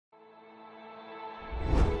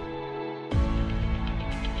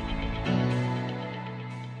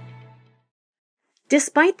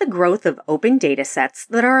Despite the growth of open datasets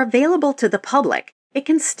that are available to the public, it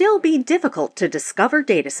can still be difficult to discover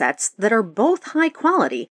datasets that are both high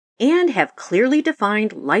quality and have clearly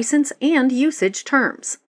defined license and usage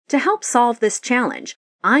terms. To help solve this challenge,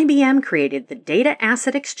 IBM created the Data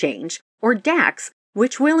Asset Exchange, or DAX,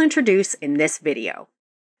 which we'll introduce in this video.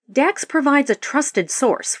 DAX provides a trusted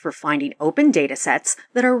source for finding open datasets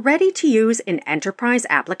that are ready to use in enterprise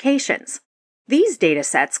applications. These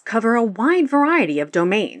datasets cover a wide variety of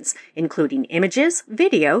domains, including images,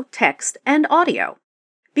 video, text, and audio.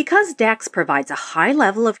 Because DAX provides a high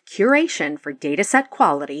level of curation for dataset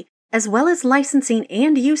quality, as well as licensing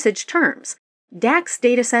and usage terms, DAX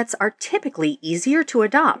datasets are typically easier to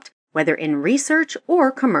adopt, whether in research or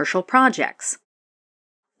commercial projects.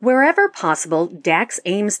 Wherever possible, DAX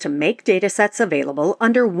aims to make datasets available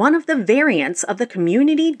under one of the variants of the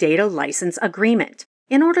Community Data License Agreement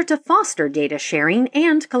in order to foster data sharing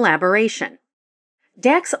and collaboration.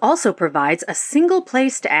 DAX also provides a single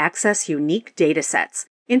place to access unique datasets,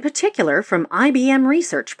 in particular from IBM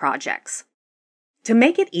research projects. To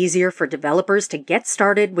make it easier for developers to get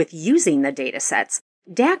started with using the datasets,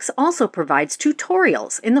 DAX also provides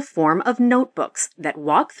tutorials in the form of notebooks that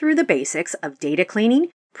walk through the basics of data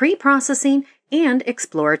cleaning, pre-processing, and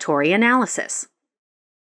exploratory analysis.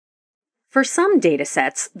 For some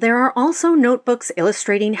datasets, there are also notebooks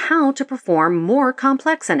illustrating how to perform more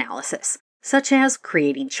complex analysis, such as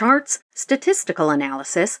creating charts, statistical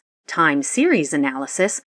analysis, time series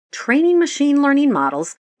analysis, training machine learning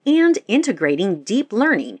models, and integrating deep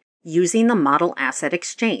learning using the Model Asset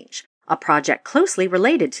Exchange, a project closely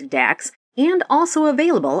related to DAX and also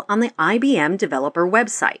available on the IBM developer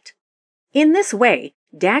website. In this way,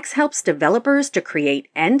 DAX helps developers to create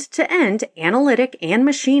end-to-end analytic and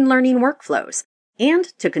machine learning workflows, and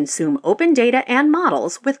to consume open data and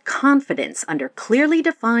models with confidence under clearly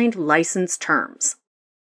defined license terms.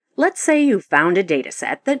 Let's say you found a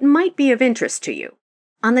dataset that might be of interest to you.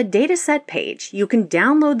 On the Dataset page, you can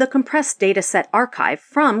download the compressed dataset archive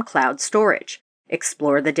from cloud storage,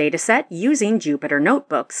 explore the dataset using Jupyter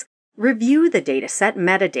Notebooks, review the dataset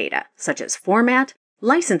metadata, such as format,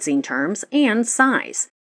 licensing terms, and size,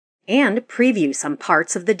 and preview some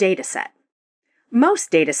parts of the dataset.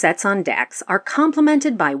 Most datasets on DAX are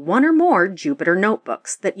complemented by one or more Jupyter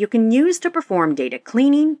Notebooks that you can use to perform data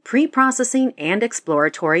cleaning, pre-processing, and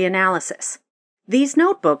exploratory analysis. These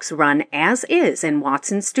notebooks run as is in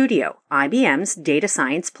Watson Studio, IBM's data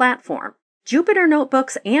science platform. Jupyter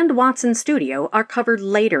Notebooks and Watson Studio are covered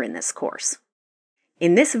later in this course.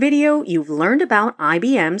 In this video, you've learned about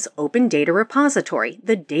IBM's open data repository,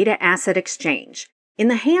 the Data Asset Exchange. In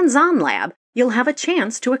the hands-on lab, you'll have a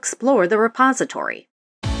chance to explore the repository.